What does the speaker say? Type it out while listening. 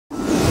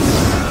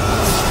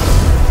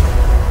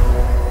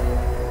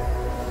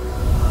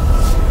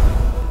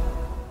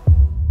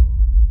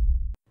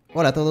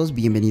Hola a todos,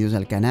 bienvenidos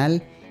al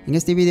canal. En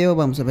este video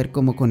vamos a ver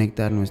cómo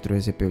conectar nuestro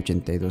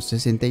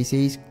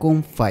ESP8266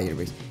 con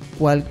Firebase.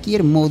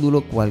 Cualquier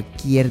módulo,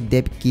 cualquier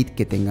dev kit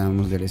que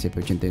tengamos del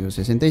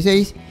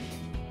ESP8266.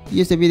 Y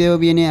este video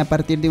viene a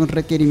partir de un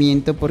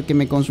requerimiento porque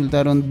me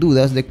consultaron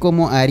dudas de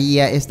cómo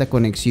haría esta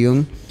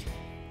conexión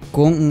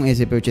con un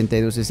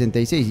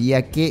ESP8266,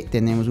 ya que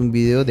tenemos un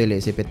video del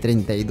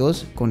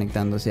ESP32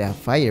 conectándose a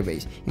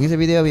Firebase. En ese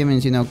video había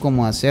mencionado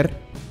cómo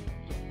hacer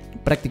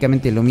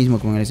prácticamente lo mismo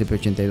con el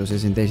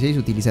ESP8266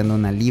 utilizando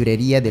una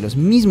librería de los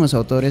mismos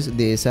autores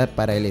de esa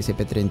para el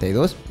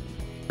ESP32,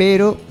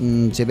 pero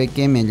se ve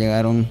que me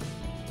llegaron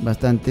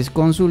bastantes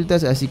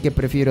consultas, así que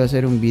prefiero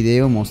hacer un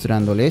video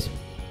mostrándoles.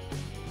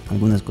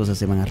 Algunas cosas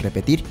se van a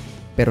repetir,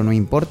 pero no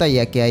importa,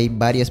 ya que hay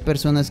varias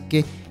personas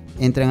que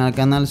entran al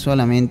canal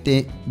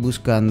solamente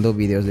buscando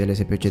videos del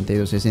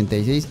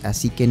ESP8266,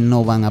 así que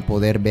no van a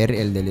poder ver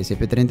el del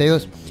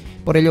ESP32.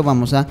 Por ello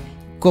vamos a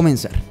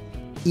comenzar,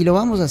 y lo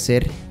vamos a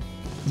hacer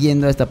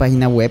yendo a esta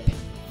página web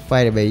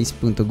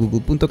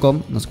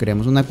firebase.google.com. nos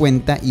creamos una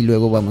cuenta y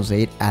luego vamos a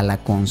ir a la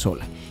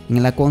consola.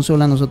 En la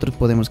consola nosotros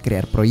podemos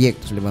crear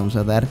proyectos. Le vamos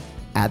a dar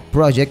Add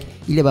Project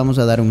y le vamos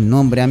a dar un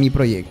nombre a mi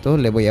proyecto.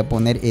 Le voy a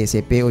poner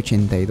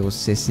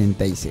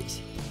ESP8266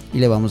 y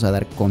le vamos a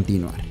dar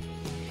continuar.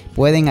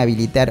 Pueden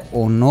habilitar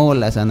o no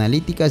las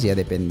analíticas, ya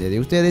depende de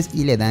ustedes,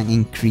 y le dan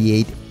en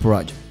Create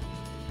Project.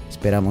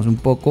 Esperamos un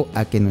poco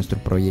a que nuestro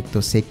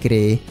proyecto se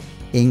cree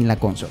en la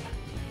consola.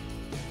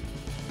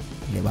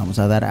 Le vamos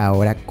a dar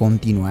ahora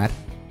continuar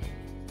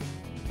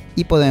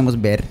y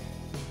podemos ver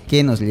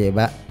que nos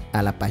lleva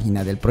a la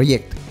página del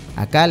proyecto.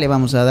 Acá le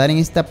vamos a dar en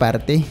esta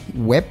parte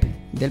web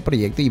del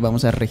proyecto y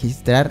vamos a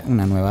registrar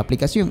una nueva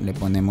aplicación. Le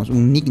ponemos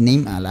un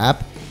nickname a la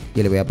app.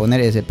 Yo le voy a poner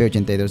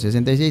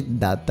ESP8266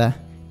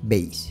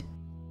 Database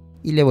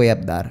y le voy a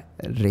dar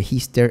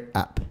Register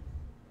App.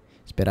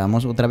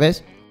 Esperamos otra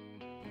vez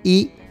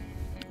y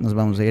nos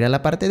vamos a ir a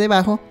la parte de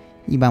abajo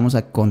y vamos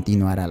a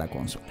continuar a la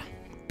consola.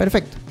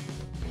 Perfecto.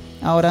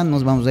 Ahora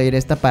nos vamos a ir a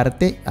esta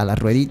parte, a la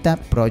ruedita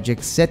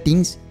Project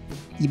Settings,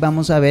 y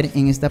vamos a ver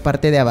en esta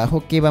parte de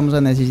abajo que vamos a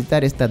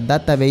necesitar esta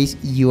Database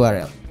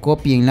URL.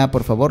 Copienla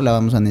por favor, la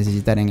vamos a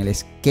necesitar en el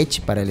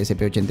Sketch para el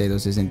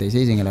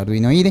ESP8266 en el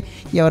Arduino IDE.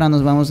 Y ahora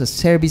nos vamos a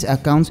Service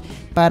Accounts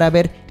para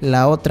ver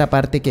la otra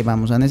parte que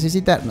vamos a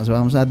necesitar. Nos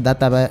vamos a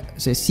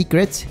Database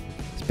Secrets,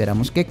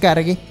 esperamos que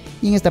cargue,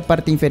 y en esta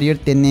parte inferior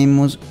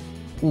tenemos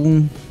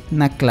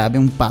una clave,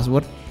 un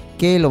password,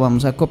 que lo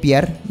vamos a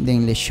copiar.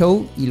 Denle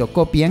show y lo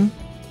copian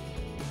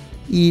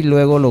y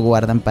luego lo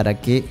guardan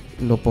para que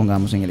lo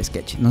pongamos en el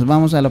sketch. Nos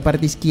vamos a la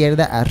parte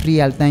izquierda a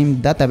Realtime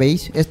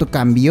Database. Esto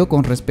cambió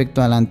con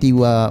respecto a la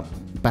antigua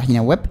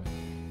página web,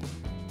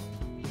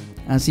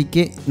 así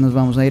que nos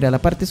vamos a ir a la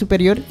parte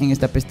superior en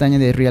esta pestaña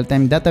de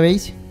Realtime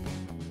Database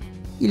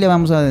y le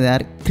vamos a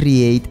dar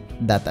Create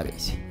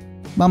Database.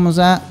 Vamos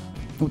a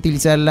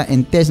utilizarla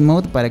en Test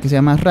Mode para que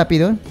sea más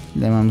rápido.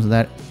 Le vamos a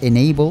dar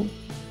Enable.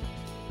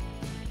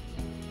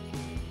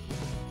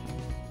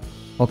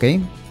 Ok,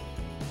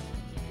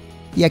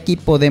 y aquí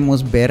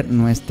podemos ver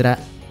nuestra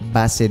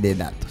base de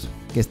datos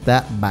que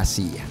está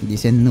vacía,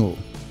 dice null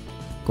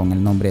con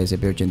el nombre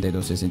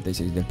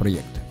ESP8266 del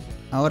proyecto.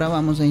 Ahora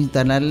vamos a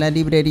instalar la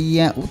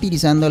librería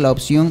utilizando la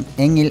opción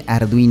en el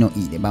Arduino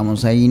IDE.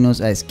 Vamos a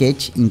irnos a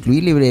Sketch,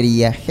 incluir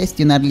librería,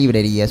 gestionar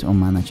librerías o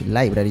manage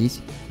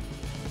libraries,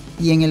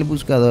 y en el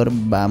buscador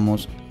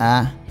vamos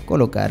a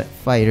colocar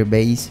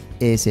Firebase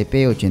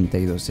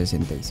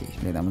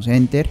ESP8266. Le damos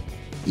Enter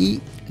y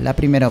la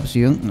primera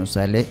opción nos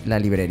sale la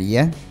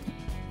librería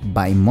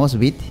by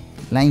Mosbit.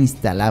 La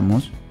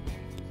instalamos.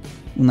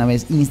 Una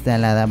vez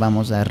instalada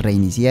vamos a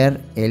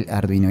reiniciar el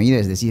Arduino IDE,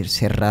 es decir,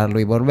 cerrarlo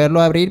y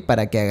volverlo a abrir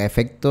para que haga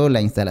efecto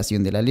la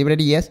instalación de las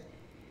librerías.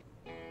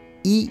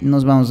 Y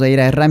nos vamos a ir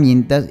a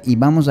herramientas y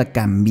vamos a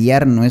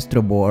cambiar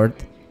nuestro board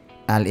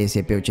al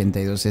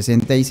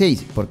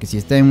ESP8266, porque si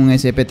está en un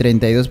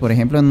ESP32 por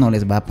ejemplo no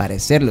les va a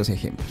aparecer los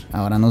ejemplos.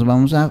 Ahora nos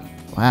vamos a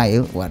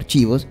File o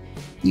Archivos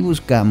y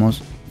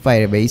buscamos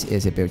Firebase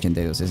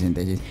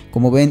ESP8266.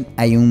 Como ven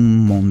hay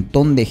un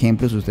montón de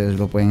ejemplos, ustedes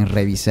lo pueden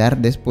revisar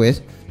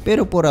después,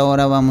 pero por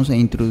ahora vamos a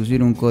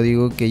introducir un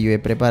código que yo he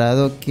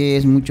preparado que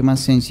es mucho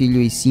más sencillo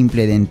y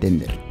simple de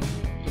entender.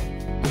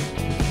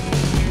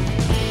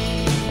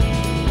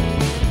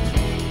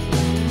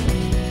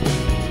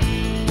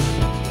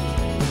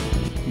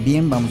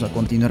 Bien, vamos a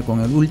continuar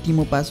con el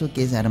último paso,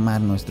 que es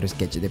armar nuestro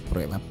sketch de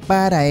prueba.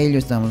 Para ello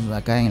estamos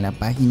acá en la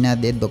página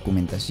de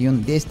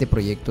documentación de este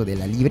proyecto de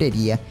la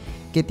librería,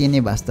 que tiene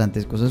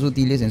bastantes cosas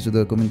útiles en su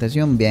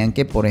documentación. Vean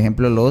que por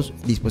ejemplo los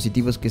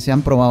dispositivos que se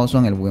han probado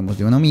son el Wemos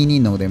de 1 Mini,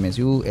 Node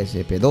MSU,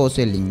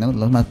 SP12, Linknode,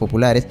 los más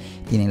populares.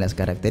 Tienen las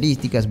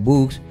características,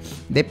 bugs,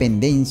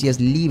 dependencias,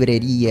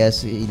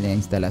 librerías y la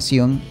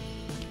instalación,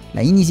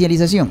 la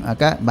inicialización.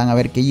 Acá van a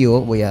ver que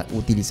yo voy a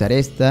utilizar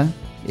esta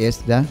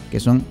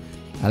que son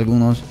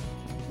algunos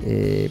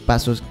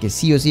pasos que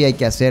sí o sí hay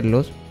que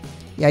hacerlos,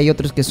 y hay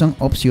otros que son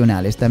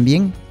opcionales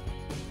también.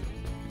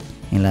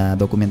 En la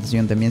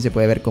documentación también se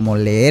puede ver cómo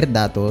leer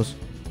datos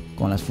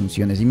con las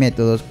funciones y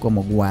métodos,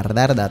 cómo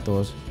guardar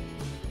datos,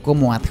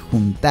 cómo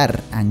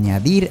adjuntar,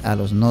 añadir a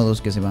los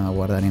nodos que se van a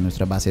guardar en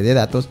nuestra base de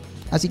datos.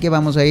 Así que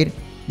vamos a ir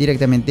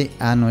directamente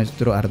a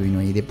nuestro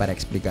Arduino IDE para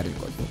explicar el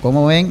código.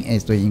 Como ven,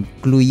 estoy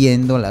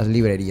incluyendo las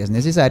librerías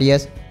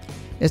necesarias.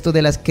 Esto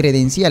de las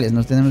credenciales,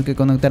 nos tenemos que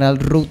conectar al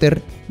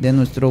router de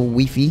nuestro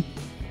Wi-Fi.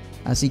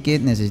 Así que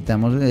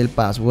necesitamos el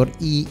password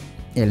y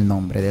el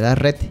nombre de la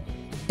red.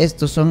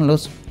 Estos son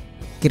los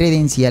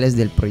credenciales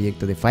del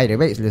proyecto de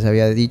Firebase. Les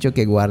había dicho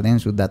que guarden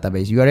su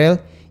database URL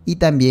y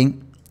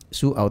también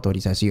su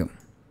autorización.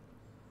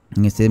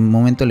 En este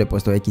momento le he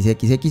puesto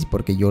XXX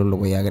porque yo lo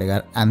voy a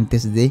agregar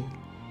antes de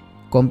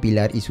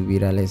compilar y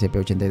subir al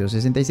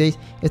ESP8266.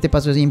 Este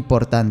paso es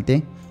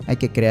importante. Hay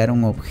que crear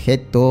un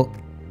objeto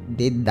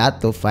de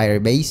datos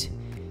Firebase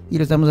y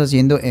lo estamos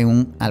haciendo en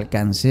un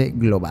alcance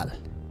global.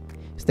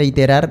 Este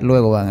iterar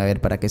luego van a ver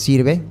para qué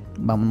sirve.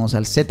 Vámonos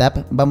al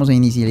setup. Vamos a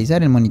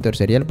inicializar el monitor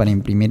serial para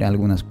imprimir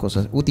algunas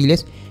cosas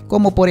útiles,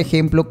 como por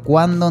ejemplo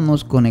cuando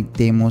nos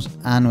conectemos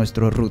a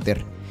nuestro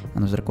router, a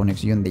nuestra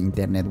conexión de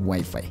internet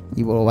Wi-Fi,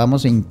 y lo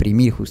vamos a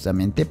imprimir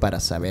justamente para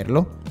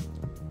saberlo.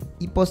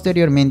 Y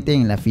posteriormente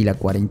en la fila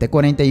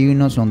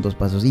 4041 son dos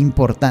pasos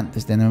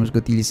importantes. Tenemos que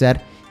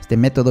utilizar este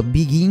método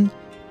begin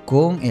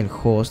con el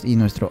host y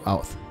nuestro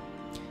auth.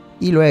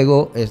 Y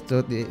luego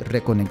esto de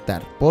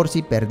reconectar por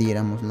si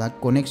perdiéramos la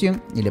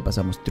conexión y le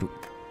pasamos true.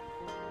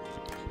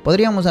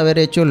 Podríamos haber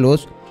hecho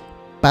los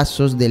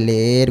pasos de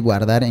leer,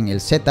 guardar en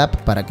el setup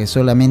para que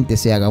solamente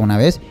se haga una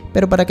vez,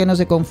 pero para que no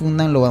se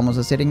confundan lo vamos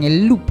a hacer en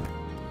el loop.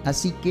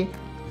 Así que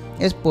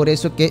es por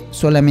eso que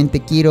solamente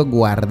quiero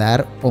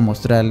guardar o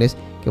mostrarles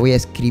que voy a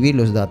escribir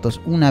los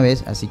datos una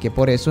vez. Así que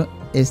por eso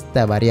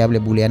esta variable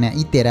booleana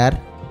iterar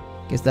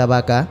que estaba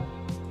acá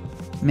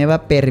me va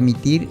a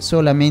permitir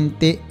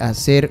solamente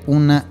hacer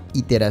una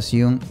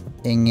iteración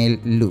en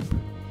el loop,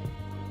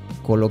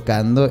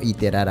 colocando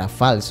iterar a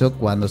falso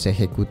cuando se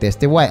ejecute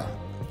este while.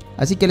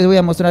 Así que les voy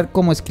a mostrar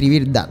cómo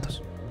escribir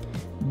datos.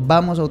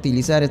 Vamos a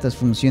utilizar estas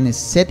funciones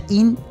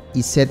setIn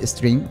y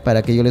setString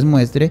para que yo les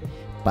muestre.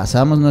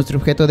 Pasamos nuestro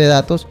objeto de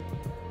datos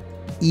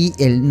y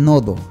el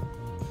nodo.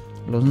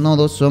 Los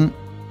nodos son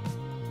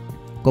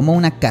como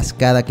una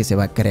cascada que se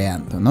va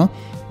creando, ¿no?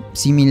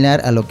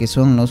 Similar a lo que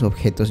son los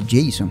objetos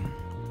JSON.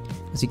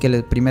 Así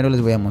que primero les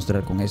voy a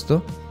mostrar con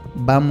esto.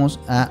 Vamos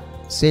a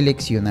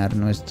seleccionar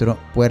nuestro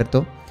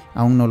puerto.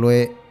 Aún no lo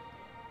he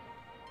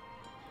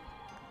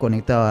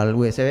conectado al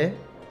USB.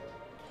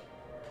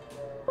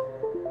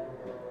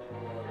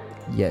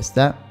 Ya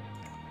está.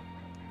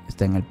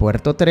 Está en el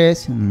puerto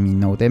 3, mi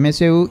Node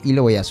MCU, y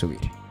lo voy a subir.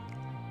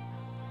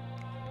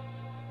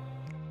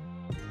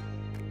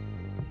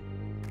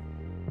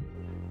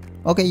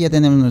 Ok, ya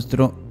tenemos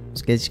nuestro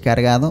sketch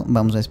cargado.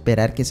 Vamos a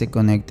esperar que se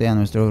conecte a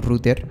nuestro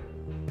router.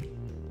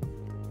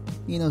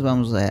 Y nos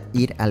vamos a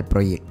ir al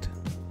proyecto.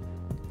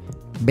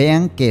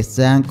 Vean que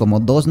están como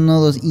dos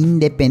nodos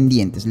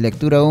independientes,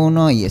 lectura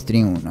 1 y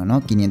string 1,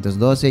 ¿no?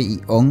 512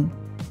 y on.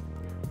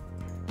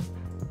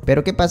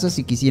 Pero ¿qué pasa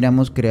si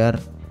quisiéramos crear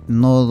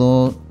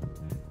un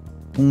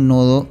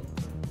nodo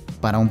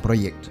para un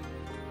proyecto?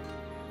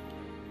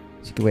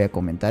 Así que voy a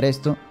comentar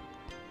esto.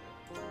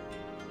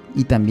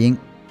 Y también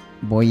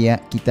voy a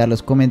quitar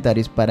los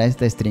comentarios para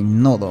esta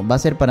string nodo. Va a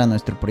ser para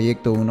nuestro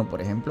proyecto 1,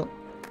 por ejemplo.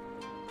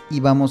 Y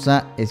vamos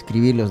a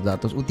escribir los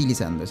datos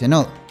utilizando ese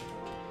nodo.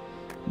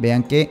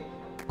 Vean que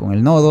con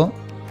el nodo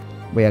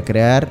voy a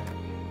crear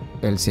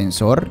el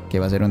sensor, que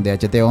va a ser un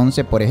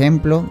DHT11, por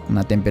ejemplo,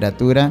 una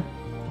temperatura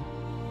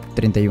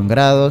 31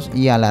 grados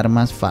y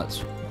alarmas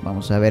falso.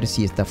 Vamos a ver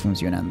si está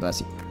funcionando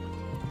así.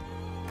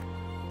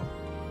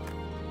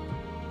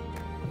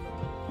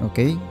 Ok,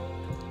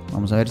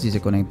 vamos a ver si se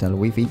conecta al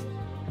Wi-Fi.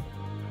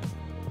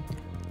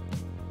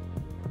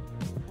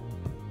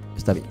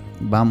 Está bien.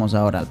 Vamos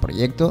ahora al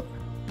proyecto.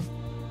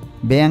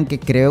 Vean que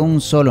creo un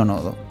solo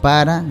nodo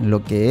para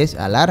lo que es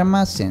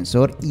alarma,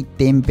 sensor y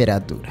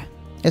temperatura.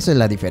 Esa es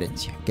la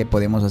diferencia que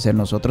podemos hacer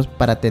nosotros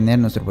para tener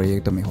nuestro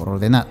proyecto mejor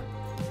ordenado.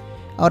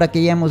 Ahora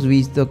que ya hemos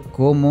visto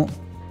cómo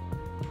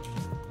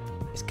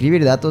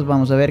escribir datos,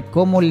 vamos a ver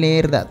cómo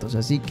leer datos.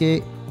 Así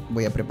que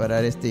voy a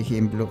preparar este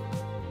ejemplo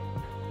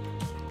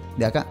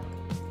de acá,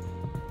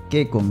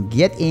 que con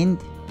getInt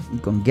y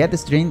con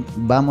getString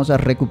vamos a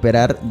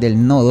recuperar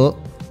del nodo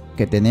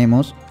que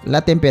tenemos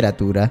la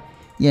temperatura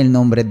y el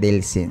nombre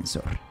del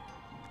sensor.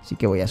 Así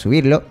que voy a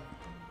subirlo.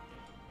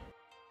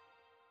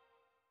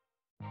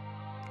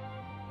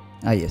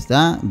 Ahí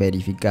está.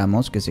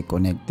 Verificamos que se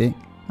conecte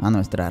a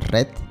nuestra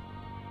red.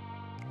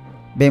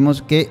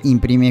 Vemos que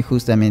imprime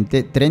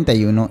justamente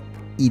 31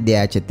 y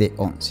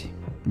DHT11,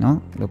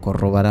 ¿no? Lo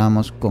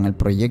corroboramos con el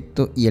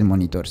proyecto y el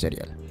monitor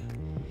serial.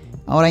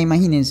 Ahora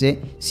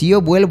imagínense, si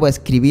yo vuelvo a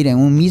escribir en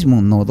un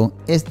mismo nodo,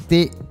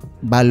 este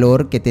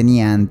valor que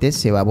tenía antes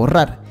se va a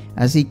borrar.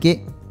 Así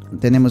que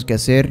tenemos que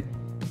hacer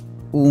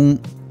un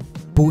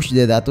push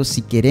de datos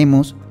si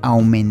queremos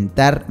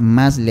aumentar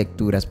más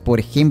lecturas, por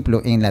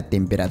ejemplo en la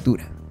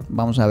temperatura.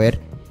 Vamos a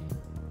ver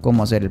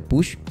cómo hacer el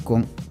push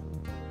con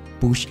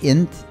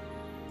pushInt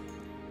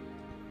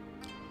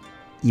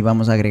y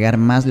vamos a agregar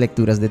más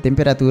lecturas de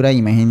temperatura.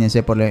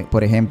 Imagínense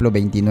por ejemplo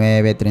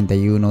 29,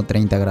 31,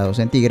 30 grados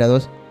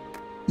centígrados.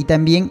 Y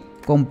también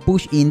con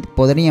push int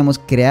podríamos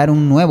crear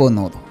un nuevo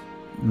nodo.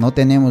 No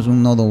tenemos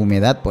un nodo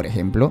humedad, por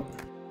ejemplo,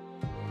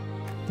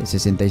 de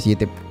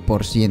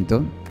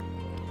 67%.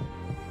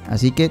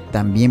 Así que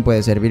también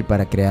puede servir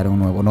para crear un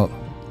nuevo nodo.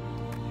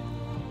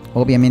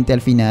 Obviamente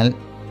al final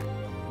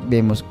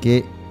vemos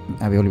que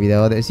había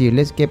olvidado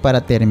decirles que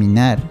para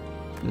terminar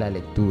la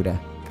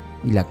lectura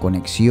y la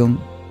conexión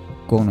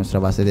con nuestra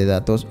base de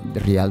datos de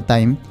real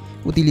time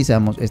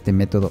utilizamos este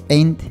método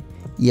end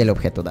y el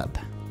objeto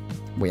data.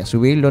 Voy a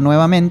subirlo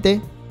nuevamente.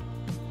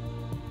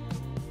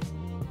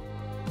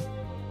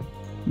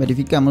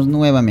 Verificamos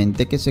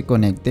nuevamente que se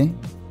conecte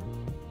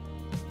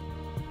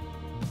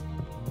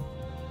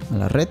a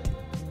la red.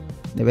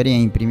 Debería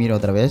imprimir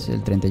otra vez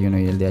el 31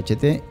 y el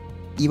DHT.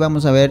 Y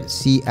vamos a ver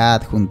si ha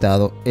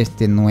adjuntado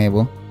este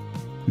nuevo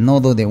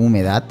nodo de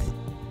humedad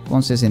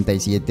con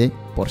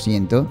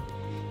 67%.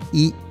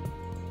 Y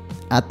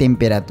a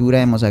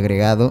temperatura hemos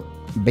agregado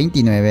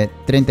 29,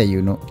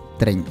 31,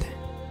 30.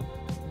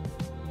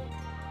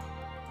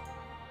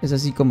 Es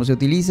así como se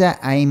utiliza.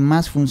 Hay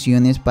más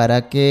funciones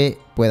para que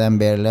puedan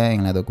verla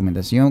en la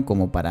documentación,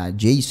 como para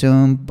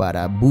JSON,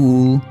 para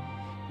bool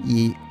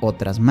y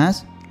otras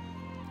más.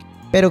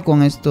 Pero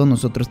con esto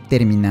nosotros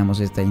terminamos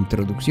esta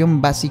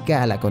introducción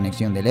básica a la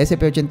conexión del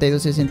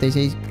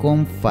ESP8266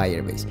 con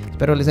Firebase.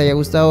 Espero les haya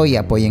gustado y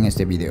apoyen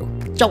este video.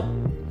 ¡Chao!